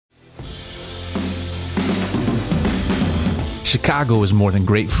Chicago is more than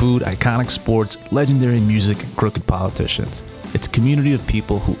great food, iconic sports, legendary music, and crooked politicians. It's a community of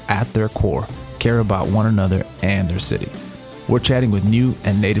people who, at their core, care about one another and their city. We're chatting with new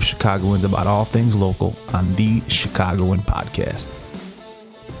and native Chicagoans about all things local on the Chicagoan Podcast.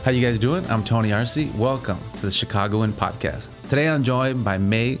 How you guys doing? I'm Tony Arce. Welcome to the Chicagoan Podcast. Today I'm joined by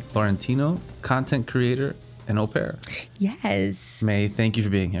Mayara Laurentino, content creator and au pair. Yes. May, thank you for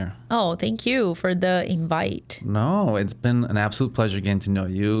being here. Oh, thank you for the invite. No, it's been an absolute pleasure getting to know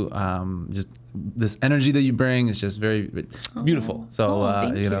you. Just this energy that you bring is just it's beautiful. So,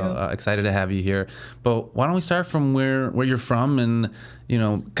 excited to have you here. But why don't we start from where you're from and,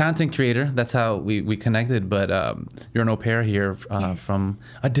 content creator. That's how we connected. But you're an au pair here from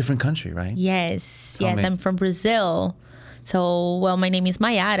a different country, right? Yes. I'm from Brazil. So, my name is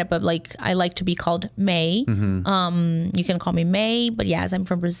Mayara, but I like to be called May. Mm-hmm. You can call me May, but yes, I'm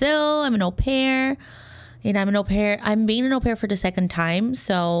from Brazil. I'm an au pair. And I'm being an au pair for the second time.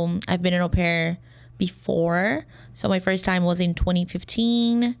 So I've been an au pair before. So my first time was in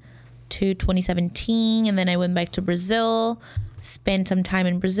 2015 to 2017. And then I went back to Brazil, spent some time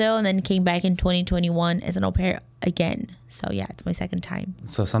in Brazil, and then came back in 2021 as an au pair again. So yeah, it's my second time.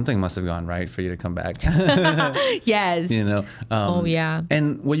 So something must have gone right for you to come back. Yes. Oh yeah.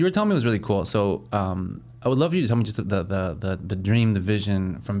 And what you were telling me was really cool. So I would love for you to tell me just the dream, the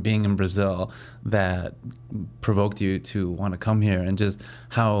vision from being in Brazil that provoked you to want to come here, and just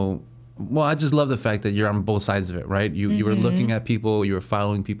how. Well, I just love the fact that you're on both sides of it, right? You were looking at people, you were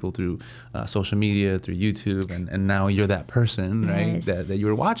following people through social media, through YouTube, and now you're that person, right? That you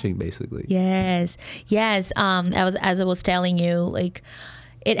were watching, basically. Yes. As I was telling you,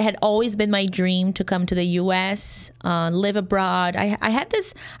 it had always been my dream to come to the U.S., live abroad. I had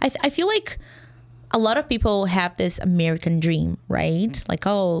this. I feel like a lot of people have this American dream, right?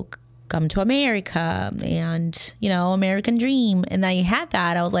 Come to America and, American dream. And I had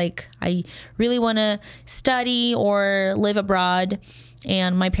that. I was like, I really want to study or live abroad.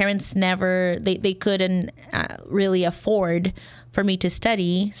 And my parents they couldn't really afford for me to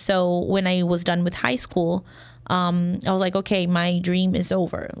study. So when I was done with high school, I was like, okay, my dream is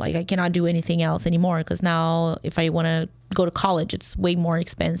over. I cannot do anything else anymore, because now if I want to go to college, it's way more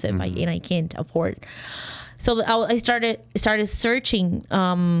expensive, and I can't afford. So I started searching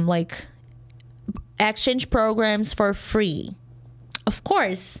exchange programs for free. Of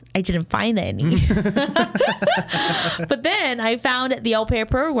course, I didn't find any. But then I found the au pair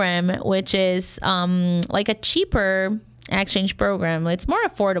program, which is a cheaper exchange program. It's more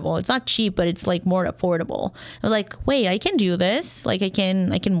affordable. It's not cheap, but it's more affordable. I was like, wait, I can do this. I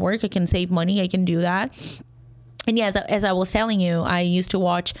can work. I can save money. I can do that. And yeah, as I was telling you, I used to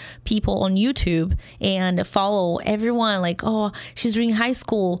watch people on YouTube and follow everyone. Oh, she's doing high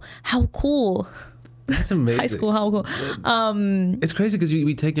school. How cool. That's amazing. High school, how cool. It's crazy because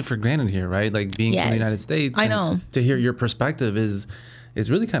we take it for granted here, right? Being from the United States. I know. To hear your perspective is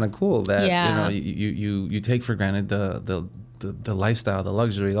really kind of cool that, you take for granted the lifestyle, the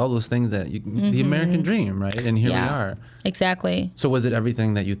luxury, all those things that the American dream, right? And here we are. Exactly. So was it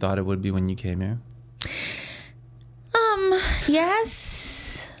everything that you thought it would be when you came here?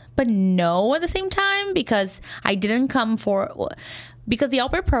 Yes, but no at the same time, because I didn't come because the au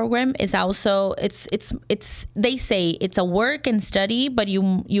pair program is also, it's they say it's a work and study, but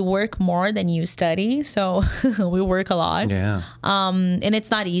you work more than you study. So we work a lot. Yeah. And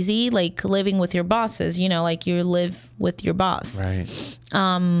it's not easy, living with your bosses, you live with your boss. Right.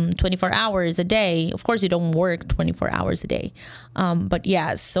 24 hours a day. Of course, you don't work 24 hours a day. But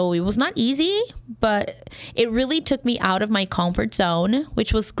yeah, so it was not easy, but it really took me out of my comfort zone,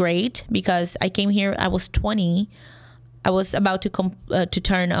 which was great, because I came here, I was 20. I was about to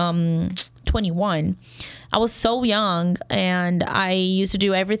turn 21. I was so young, and I used to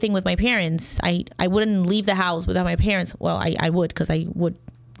do everything with my parents. I wouldn't leave the house without my parents. Well, I would, because I would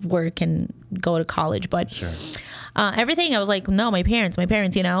work and go to college, but sure. Everything I was like, no, my parents,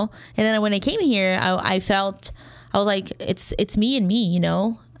 And then when I came here, I felt, I was like, it's me and me,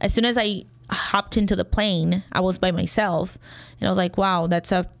 As soon as I hopped into the plane, I was by myself, and I was like, wow, that's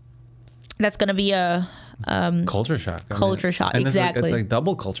gonna be a culture shock. Culture shock, and exactly. It's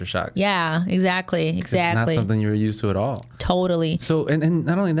double culture shock. Yeah, exactly. It's not something you were used to at all. Totally. So, and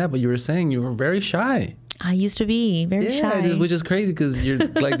not only that, but you were saying you were very shy. I used to be very shy. Which is crazy, because you're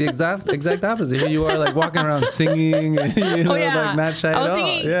the exact opposite. Here you are, walking around singing, not shy at all. I was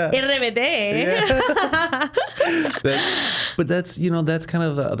singing RBD. But that's that's kind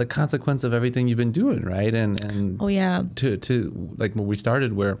of the consequence of everything you've been doing, right? And to when we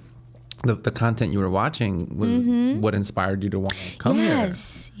started, where the content you were watching was what inspired you to want to come here.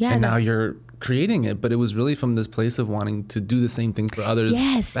 Yes. And now you're creating it, but it was really from this place of wanting to do the same thing for others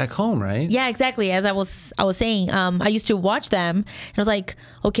back home, right? Yeah, exactly. As I was saying, I used to watch them and I was like,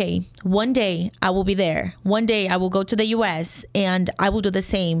 okay, one day I will be there. One day I will go to the US and I will do the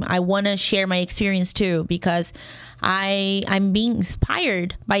same. I want to share my experience too, because I'm being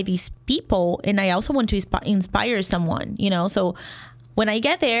inspired by these people, and I also want to inspire someone, you know? So when I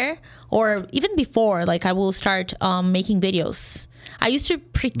get there, or even before, like I will start making videos. I used to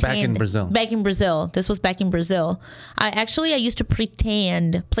pretend back in Brazil. This was back in Brazil. I used to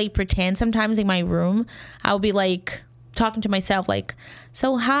play pretend sometimes in my room. I would be like talking to myself like,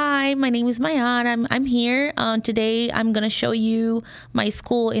 so hi, my name is Mayara. I'm here. Today I'm going to show you my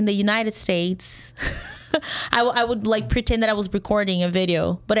school in the United States. I would like pretend that I was recording a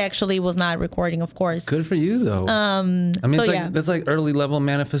video, but actually was not recording, of course. Good for you, though. I mean, that's like early level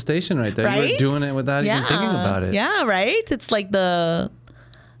manifestation right there. Right? You were doing it without even thinking about it. Yeah, right? It's like the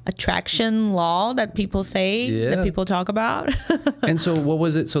attraction law that people say, that people talk about. And so what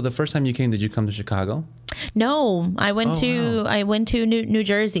was it? So the first time you came, did you come to Chicago? No, I went to New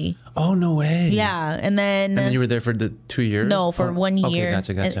Jersey. Oh, no way. Yeah. And then you were there for the 2 years? No, for 1 year.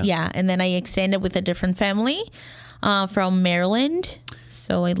 Okay, gotcha. And then I extended with a different family from Maryland.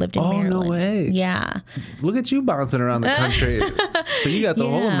 So I lived in Maryland. Oh, no way. Yeah. Look at you bouncing around the country. So you got the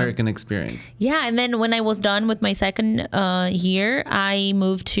whole American experience. Yeah. And then when I was done with my second year, I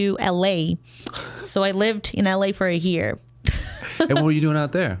moved to LA. So I lived in LA for a year. And what were you doing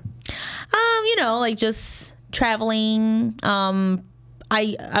out there? Like just traveling.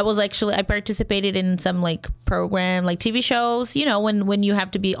 I participated in some like program, like TV shows, when you have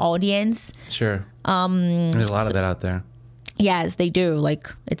to be audience. Sure. There's a lot of that out there. Yes, they do.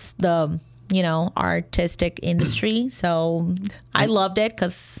 Like it's the, artistic industry. So I loved it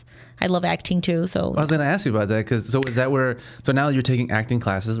because I love acting too. So I was going to ask you about that because is that where? So now you're taking acting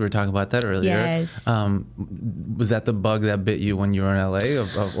classes. We were talking about that earlier. Yes. Was that the bug that bit you when you were in LA,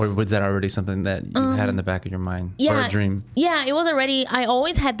 or was that already something that you had in the back of your mind, or a dream? Yeah, it was already. I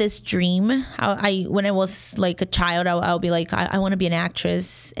always had this dream. When I was like a child, I'll be like, I want to be an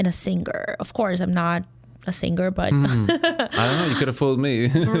actress and a singer. Of course, I'm not a singer, but I don't know, you could have fooled me.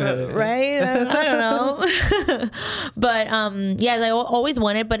 Right? I don't know. But I always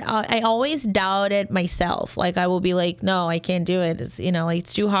wanted, but I always doubted myself. Like I will be like, no, I can't do it. It's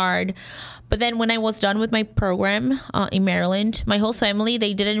it's too hard. But then when I was done with my program in Maryland, my whole family,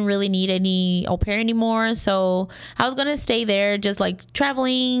 they didn't really need any au pair anymore. So I was going to stay there just like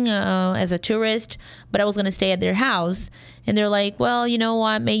traveling as a tourist, but I was going to stay at their house. And they're like, well, you know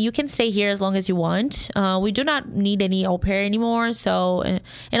what, May, you can stay here as long as you want. We do not need any au pair anymore. So, and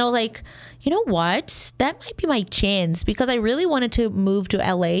I was like, you know what, that might be my chance, because I really wanted to move to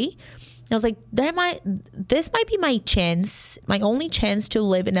LA. I was like, this might be my chance, my only chance to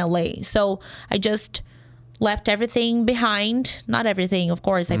live in LA. So I just left everything behind. Not everything, of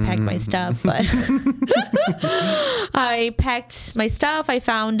course. I packed my stuff, but I packed my stuff. I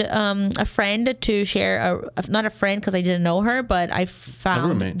found a friend to share, not a friend because I didn't know her, but I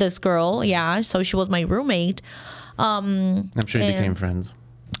found this girl. Yeah, so she was my roommate. I'm sure you became friends.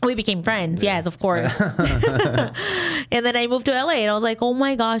 We became friends, yes, of course. And then I moved to LA and I was like, oh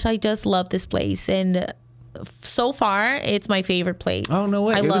my gosh, I just love this place. And so far, it's my favorite place. Oh, no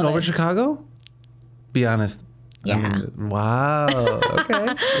way. Even over Chicago? Be honest. Yeah. Wow. Okay.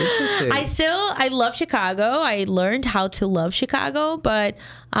 Interesting. I love Chicago. I learned how to love Chicago, but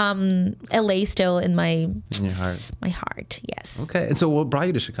LA still in your heart. My heart, yes. Okay. And so what brought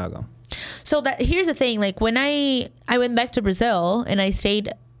you to Chicago? So here's the thing. Like when I went back to Brazil and I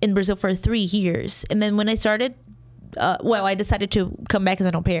stayed in Brazil for 3 years. And then when I started, I decided to come back as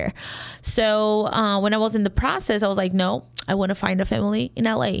an au pair. So when I was in the process, I was like, no, I want to find a family in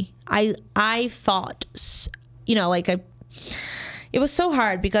LA. I thought, it was so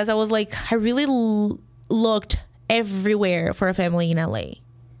hard because I was like, I really looked everywhere for a family in LA.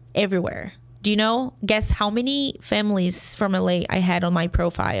 Everywhere. Do you know? Guess how many families from LA I had on my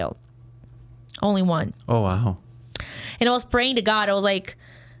profile? Only one. Oh, wow. And I was praying to God. I was like,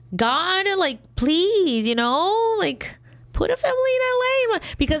 God, like, please, put a family in LA.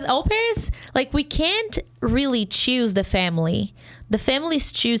 Because au pairs, we can't really choose the family. The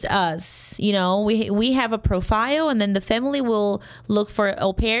families choose us. We have a profile, and then the family will look for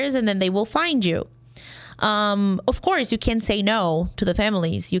au pairs, and then they will find you. Of course, you can say no to the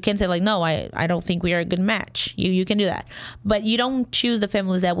families. You can say no, I don't think we are a good match. You can do that. But you don't choose the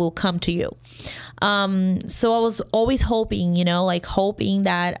families that will come to you. So I was always hoping, hoping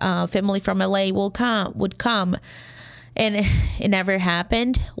that family from LA would come. and it never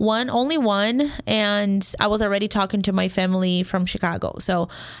happened. Only one, and I was already talking to my family from Chicago. So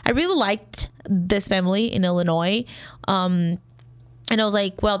I really liked this family in Illinois. And I was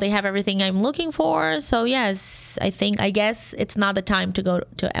like, well, they have everything I'm looking for. So yes, I guess it's not the time to go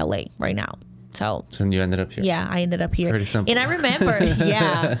to LA right now. So you ended up here. Yeah, I ended up here. Pretty simple. And I remember,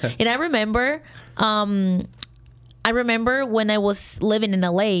 I remember when I was living in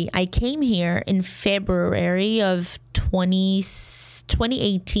LA, I came here in February of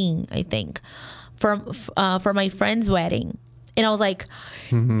 2018, I think, for my friend's wedding. And I was like,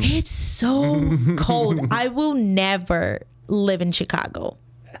 it's so cold. I will never live in Chicago.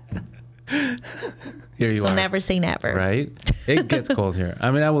 Here you are. So never say never. Right? It gets cold here.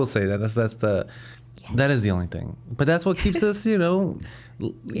 I mean, I will say that. That is the only thing. But that's what keeps us, even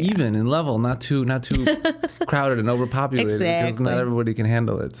in level, not too crowded and overpopulated. Exactly. Because not everybody can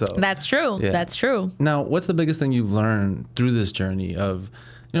handle it. So that's true. Yeah. That's true. Now, what's the biggest thing you've learned through this journey of,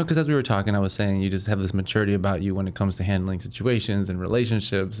 because as we were talking, I was saying you just have this maturity about you when it comes to handling situations and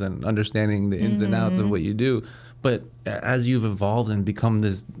relationships and understanding the ins and outs of what you do. But as you've evolved and become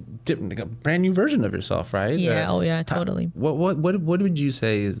this different, like a brand new version of yourself, right? Yeah. Totally. What would you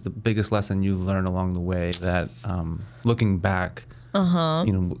say is the biggest lesson you learned along the way that, looking back,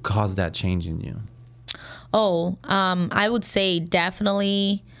 caused that change in you? I would say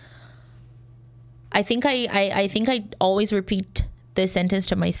definitely. I think I always repeat this sentence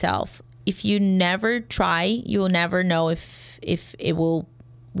to myself: if you never try, you will never know if it will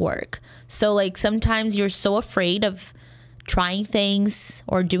work. So like sometimes you're so afraid of trying things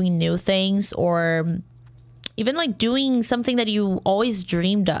or doing new things or even like doing something that you always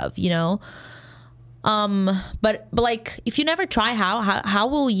dreamed of, but like if you never try, how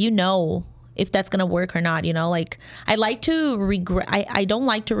will you know if that's gonna work or not? Like I like to regret. I don't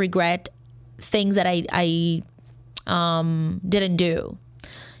like to regret things that I didn't do.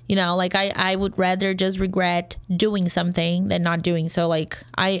 Like I would rather just regret doing something than not doing. So like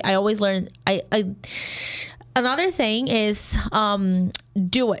I always learn. Another thing is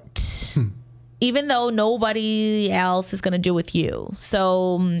do it, even though nobody else is gonna do with you.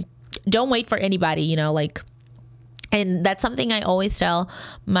 So don't wait for anybody. Like. And that's something I always tell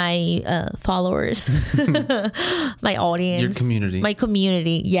my followers, my audience, your community, my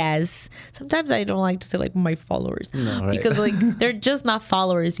community. Yes. Sometimes I don't like to say like my followers because like they're just not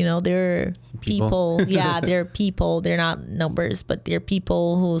followers. They're people. Yeah, they're people. They're not numbers, but they're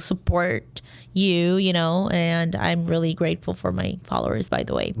people who support you. And I'm really grateful for my followers. By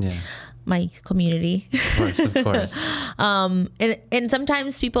the way. Yeah. My community. Of course. And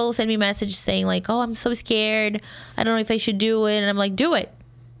sometimes people send me messages saying like, oh, I'm so scared. I don't know if I should do it. And I'm like, do it.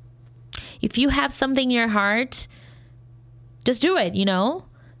 If you have something in your heart, just do it,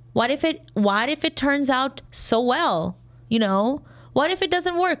 What if it turns out so well, What if it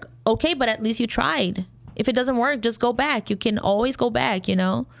doesn't work? Okay, but at least you tried. If it doesn't work, just go back. You can always go back,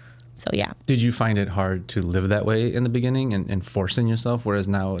 So, yeah. Did you find it hard to live that way in the beginning and forcing yourself, whereas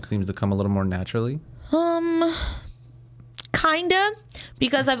now it seems to come a little more naturally? Kinda,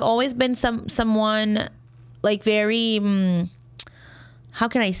 because I've always been someone like very, how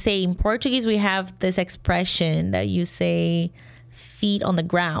can I say? In Portuguese, we have this expression that you say, feet on the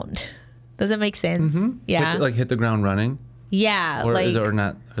ground. Does that make sense? Mm-hmm. Yeah. Hit the ground running? Yeah. Or is it, or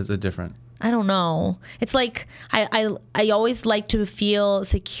not? Or is it different? I don't know. It's like I always like to feel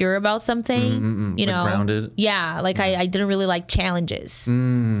secure about something, like grounded. Yeah, like I didn't really like challenges.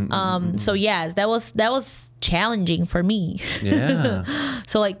 So yes, that was challenging for me. Yeah.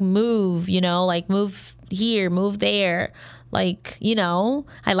 So like move here, move there. Like,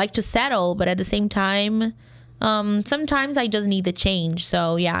 I like to settle, but at the same time, sometimes I just need the change.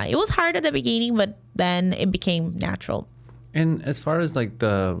 So yeah, it was hard at the beginning, but then it became natural. And as far as like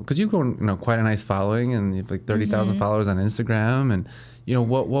because you've grown, quite a nice following, and you have like 30,000 followers on Instagram, and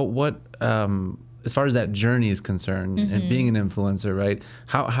what as far as that journey is concerned, and being an influencer, right?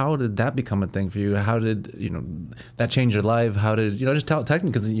 How did that become a thing for you? How did that change your life? How did just tell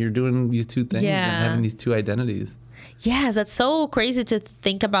technically, because you're doing these two things and having these two identities. Yes, that's so crazy to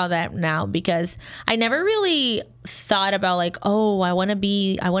think about that now, because I never really thought about like, oh, I want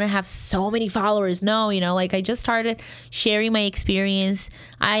to have so many followers. No, like I just started sharing my experience.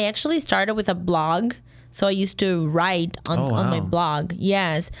 I actually started with a blog. So I used to write on my blog.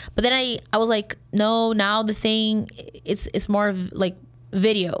 Yes. But then I was like, no, now the thing, it's more of like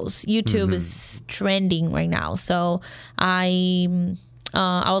videos. YouTube is trending right now. So I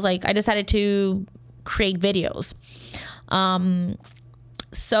was like, I decided to create videos.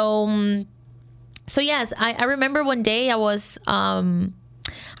 So yes, I remember one day I was in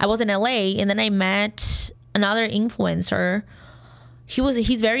LA, and then I met another influencer.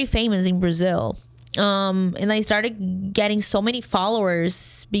 He's very famous in Brazil. And I started getting so many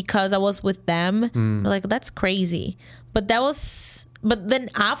followers because I was with them. Like, that's crazy. But then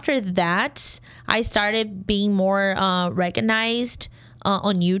after that, I started being more recognized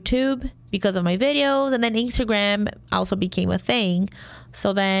on YouTube because of my videos, and then Instagram also became a thing.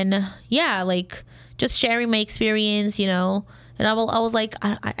 So then, yeah, like just sharing my experience, you know. And I was like,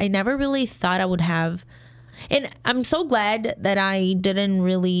 I never really thought I would have. And I'm so glad that I didn't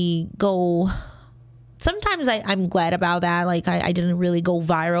really go. Sometimes I'm glad about that. Like I didn't really go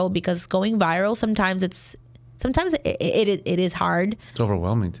viral, because going viral sometimes it is hard. It's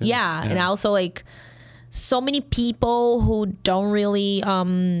overwhelming too. Yeah. And also like so many people who don't really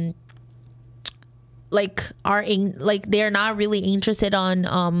they're not really interested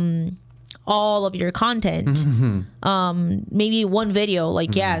on all of your content. Maybe one video,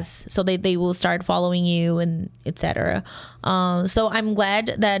 like yes, so they will start following you and etc. So I'm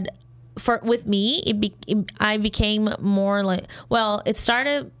glad that with me I became more like, well, it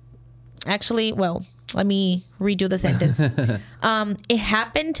started actually, well, let me redo the sentence. It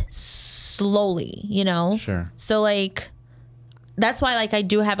happened slowly, you know. Sure. So like that's why like I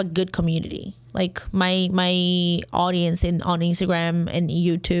do have a good community. Like my audience on Instagram and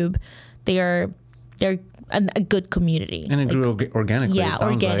YouTube, they're a good community. And it grew organically. Yeah,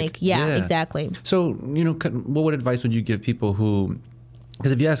 organic. Like. Yeah, exactly. So, you know, what advice would you give people who,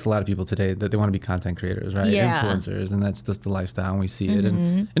 because if you ask a lot of people today that they want to be content creators, right? Yeah. Influencers, and that's just the lifestyle, and we see it,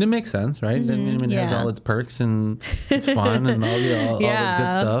 and it makes sense, right? I mean, it has all its perks, and it's fun, and all the good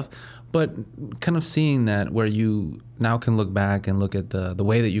stuff. But kind of seeing that, where you now can look back and look at the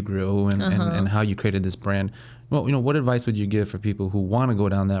way that you grew and how you created this brand. Well, you know, what advice would you give for people who want to go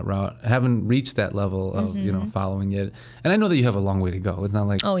down that route, haven't reached that level of, you know, following it? And I know that you have a long way to go. It's not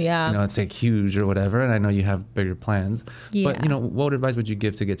like, you know, it's like huge or whatever. And I know you have bigger plans. Yeah. But, you know, what advice would you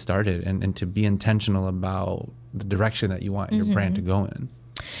give to get started and to be intentional about the direction that you want your brand to go in?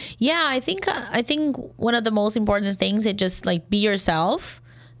 Yeah, I think one of the most important things is just like be yourself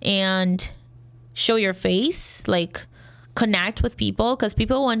and show your face, like connect with people, because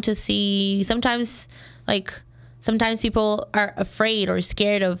people want to see. Sometimes people are afraid or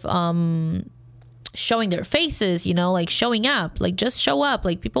scared of showing their faces, you know, like showing up, like just show up.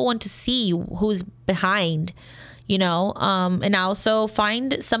 Like people want to see who's behind, you know, and also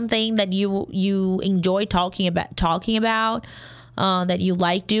find something that you enjoy talking about, that you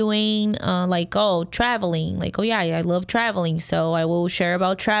like doing, like, oh, traveling, like, oh yeah, I love traveling, so I will share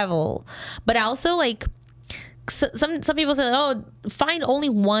about travel. But also like some people say, oh, find only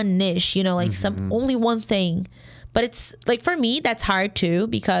one niche, you know, like only one thing. But it's like, for me, that's hard too,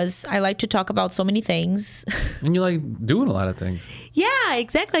 because I like to talk about so many things. And you like doing a lot of things. Yeah,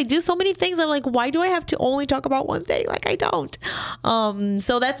 exactly. I do so many things. I'm like, why do I have to only talk about one thing? Like, I don't.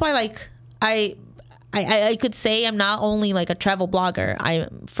 So that's why, like, I could say I'm not only like a travel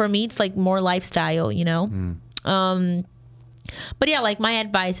blogger. For me, it's like more lifestyle, you know? But yeah, like my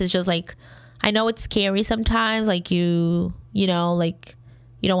advice is just like, I know it's scary sometimes. Like you know, like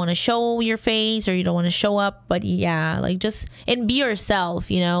you don't want to show your face or you don't want to show up, but yeah, like just, and be yourself,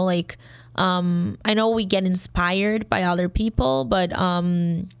 you know, like, I know we get inspired by other people, but,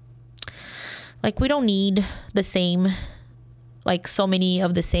 like we don't need the same, like so many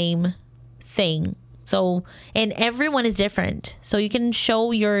of the same thing. So, and everyone is different. So you can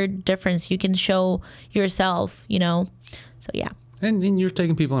show your difference. You can show yourself, you know? So yeah. And you're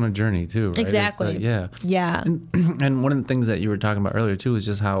taking people on a journey too, right? Exactly. Yeah. And one of the things that you were talking about earlier too is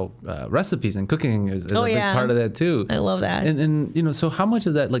just how recipes and cooking is a big part of that too. I love that. And you know, so how much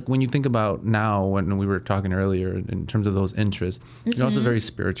of that, like when you think about now, when we were talking earlier in terms of those interests, you're also very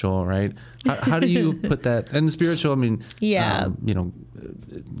spiritual, right? How do you put that? And spiritual, I mean, you know,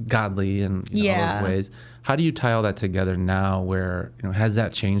 godly and all those ways. How do you tie all that together now, where, you know, has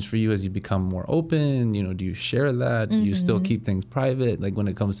that changed for you as you become more open? You know, do you share that? Do you still keep things private? Like when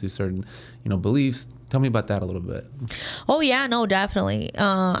it comes to certain, you know, beliefs? Tell me about that a little bit. Oh yeah, no, definitely.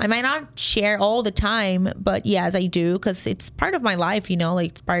 I might not share all the time, but yes, I do, because it's part of my life, you know,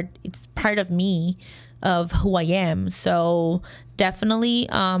 like it's part of me, of who I am. So definitely,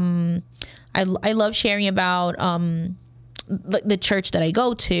 I love sharing about, the church that I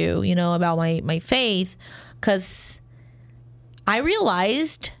go to, you know, about my faith, because I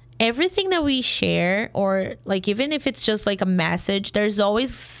realized everything that we share, or like even if it's just like a message, there's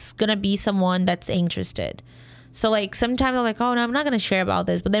always gonna be someone that's interested. So like sometimes I'm like, oh no, I'm not gonna share about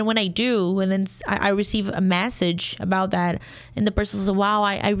this, but then when I do, and then I receive a message about that, and the person says, wow,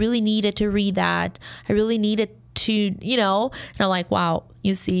 I really needed to read that, I really needed to, you know, and I'm like, wow,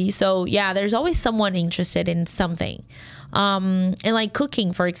 you see. So yeah, there's always someone interested in something. And like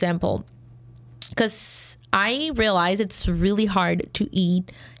cooking, for example, because I realize it's really hard to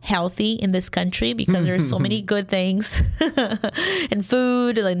eat healthy in this country because there's so many good things and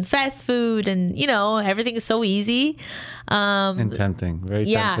food and fast food and, you know, everything is so easy. And tempting. Very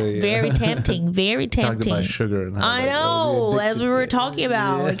tempting. Very tempting. Very tempting. Talked about sugar. And I know, as we were talking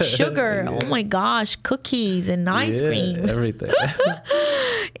about, like sugar. Yeah. Oh my gosh, cookies and ice cream. Everything.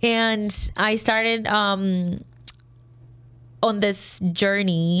 And I started on this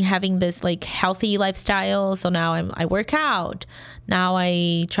journey, having this like healthy lifestyle. So now I work out. Now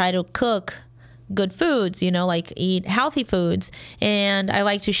I try to cook good foods, you know, like eat healthy foods. And I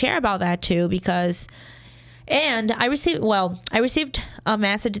like to share about that too, because, and I received a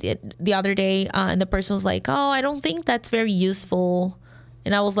message the other day, and the person was like, oh, I don't think that's very useful.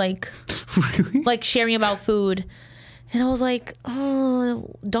 And I was like, really? Like sharing about food. And I was like,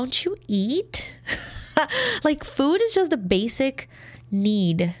 oh, don't you eat? Like food is just the basic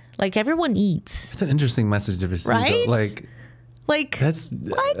need. Like everyone eats. It's an interesting message to receive. Right? Like that's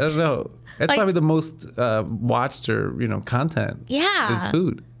what? I don't know. That's like, probably the most watched or, you know, content. Yeah. Is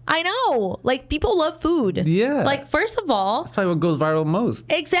food. I know. Like people love food. Yeah. Like first of all, that's probably what goes viral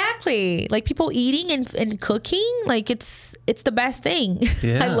most. Exactly. Like people eating and cooking, like it's the best thing.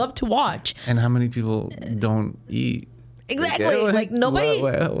 Yeah. I love to watch. And how many people don't eat? Exactly. Like nobody,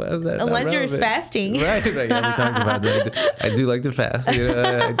 what is that? Unless you're fasting. Right. Yeah, we talked about that. I do like to fast. You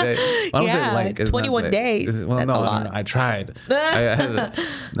know, I 21 days. Well, that's no, a lot. no, I tried.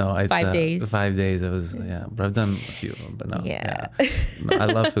 I 5 days. 5 days. It was, yeah. But I've done a few of them. But no. Yeah. No, I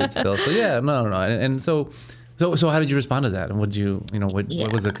love food still. So yeah, no. And so how did you respond to that? And what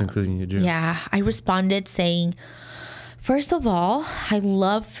was the conclusion you drew? Yeah, I responded saying, first of all, I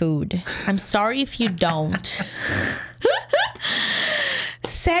love food. I'm sorry if you don't.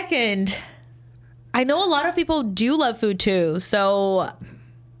 Second, I know a lot of people do love food too. So,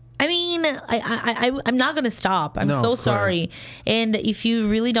 I mean, I'm not going to stop. I'm so sorry. And if you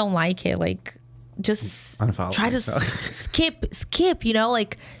really don't like it, like, just unfollow. Try to skip, you know,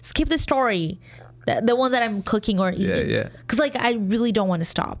 like skip the story. The one that I'm cooking or eating. Yeah. Because, like, I really don't want to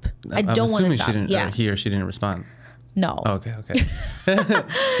stop. I don't want to stop. He or she didn't respond. No. Okay. They're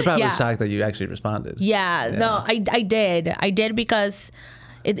probably shocked that you actually responded. Yeah. No, I did. I did because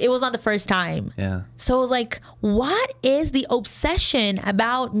it was not the first time. Yeah. So it was like, what is the obsession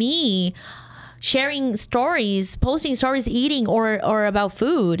about me sharing stories, posting stories, eating or about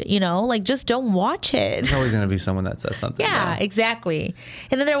food? You know, like just don't watch it. There's always going to be someone that says something. Yeah, exactly.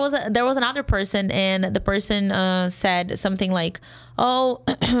 And then there was another person, and the person said something like, "Oh,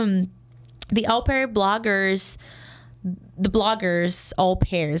 the au pair bloggers." The bloggers all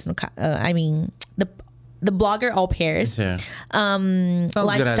pairs. I mean the blogger all pairs. Yeah.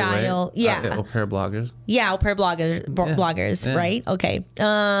 Lifestyle. Good, right? Au pair bloggers. Yeah, au pair bloggers. Yeah. Right? Okay.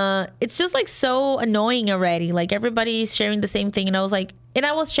 It's just like so annoying already. Like everybody's sharing the same thing, and I was like, and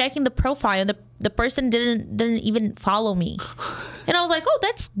I was checking the profile, and the person didn't even follow me. And I was like, oh,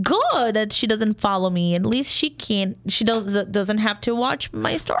 that's good that she doesn't follow me. At least she doesn't have to watch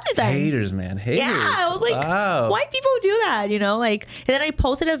my stories then. Haters, man. Haters. Yeah, I was like, why people do that? You know, like, and then I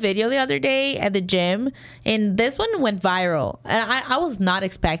posted a video the other day at the gym, and this one went viral. And I was not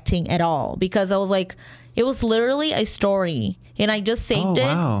expecting at all, because I was like, it was literally a story, and I just saved it.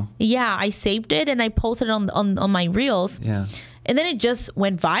 Wow. Yeah, I saved it and I posted it on my reels. Yeah. And then it just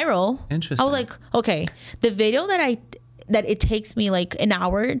went viral. Interesting. I was like, okay, the video that it takes me like an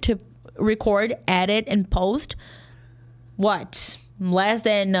hour to record, edit, and post, what? Less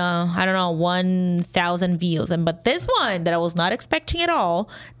than, 1,000 views. But this one that I was not expecting at all,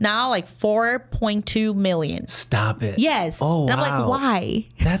 now like 4.2 million. Stop it. Yes. Oh, and I'm like, why?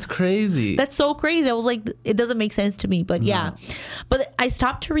 That's crazy. That's so crazy. I was like, it doesn't make sense to me. But yeah. But I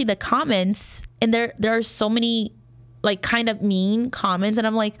stopped to read the comments, and there are so many like kind of mean comments, and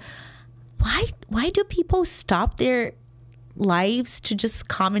I'm like, why do people stop their lives to just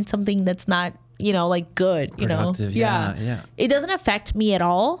comment something that's not, you know, like good, you productive, know? Yeah. It doesn't affect me at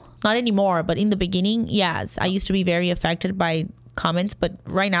all, not anymore, but in the beginning, yes, I used to be very affected by comments, but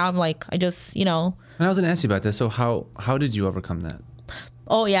right now I'm like, I just, you know. And I was gonna ask you about this. So how did you overcome that?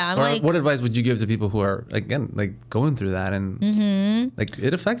 Oh yeah, what advice would you give to people who are, again, like going through that, and like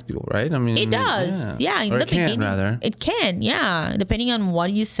it affects people, right? I mean, it does. Yeah, in or the beginning, it can, yeah, depending on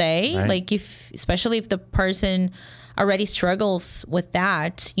what you say. Right. Like especially if the person already struggles with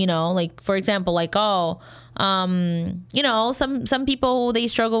that, you know, like, for example, like, you know, some people, they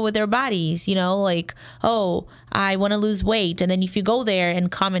struggle with their bodies, you know, like, oh, I want to lose weight. And then if you go there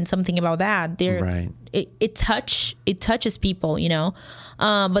and comment something about that, it touches people, you know.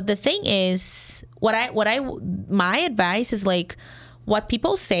 But the thing is, my advice is like, what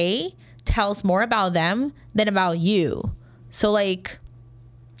people say tells more about them than about you. So like,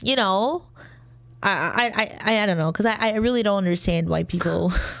 you know, I don't know, because I really don't understand why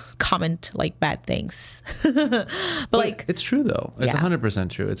people comment like bad things. but like, it's true though. It's 100%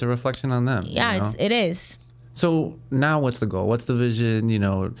 true. It's a reflection on them. Yeah, you know? it is. So now what's the goal? What's the vision? You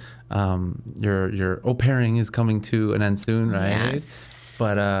know, your au pairing is coming to an end soon, right? Yes.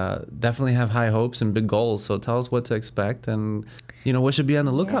 But definitely have high hopes and big goals. So tell us what to expect and, you know, what should be on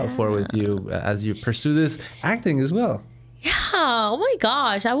the lookout for with you as you pursue this acting as well. Yeah. Oh my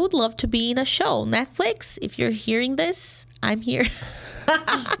gosh. I would love to be in a show. Netflix, if you're hearing this, I'm here.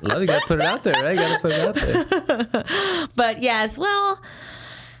 Love, you gotta put it out there, right? You gotta put it out there. But yes, well,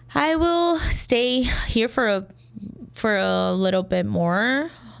 I will stay here for a little bit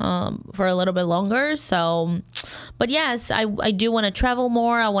more, for a little bit longer. So, but yes, I do want to travel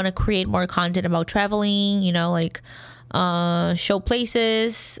more. I want to create more content about traveling, you know, like show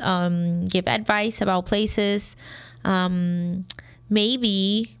places, give advice about places.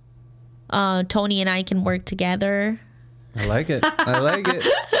 Maybe Tony and I can work together. I like it.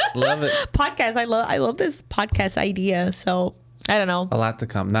 Love it. Podcast. I love this podcast idea. So I don't know. A lot to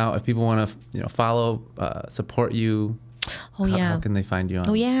come. Now, if people want to, you know, follow, support you, how can they find you on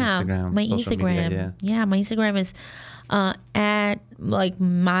Instagram? My Instagram. Media, yeah, my Instagram is at like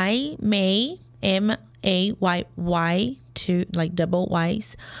Mayy to like double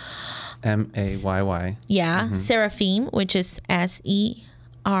Y's. Mayy. Yeah, Seraphim, which is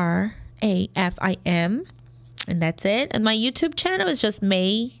SERAFIM, and that's it. And my YouTube channel is just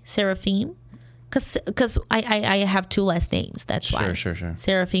May Seraphim, because I have two last names. That's why. Sure.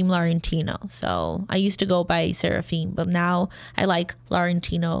 Seraphim Laurentino. So I used to go by Seraphim, but now I like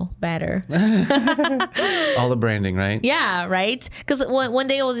Laurentino better. All the branding, right? Yeah, right. Because one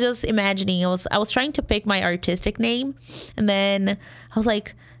day I was just imagining, I was trying to pick my artistic name, and then I was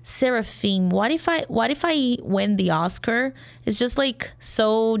like, Seraphim. What if I win the Oscar? It's just like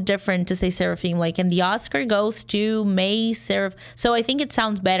so different to say Seraphim. Like, and the Oscar goes to May Seraph. So I think it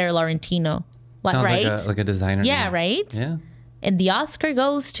sounds better, Laurentino. Right? Like a designer. Yeah, name. Right? Yeah. And the Oscar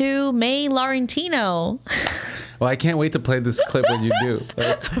goes to May Laurentino. Well, I can't wait to play this clip when you do.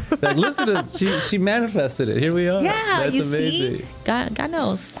 Like, listen to she manifested it. Here we are. Yeah, that's you amazing. See? God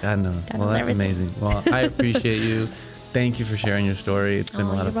knows. God knows. Well, that's everything. Amazing. Well, I appreciate you. Thank you for sharing your story. It's been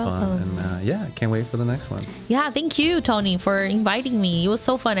a lot of fun. And I can't wait for the next one. Yeah, thank you, Tony, for inviting me. It was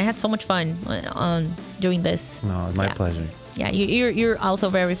so fun. I had so much fun on doing this. No, it's my pleasure. Yeah, you're also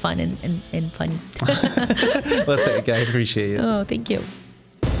very fun and funny. Well, thank you. I appreciate you. Oh, thank you.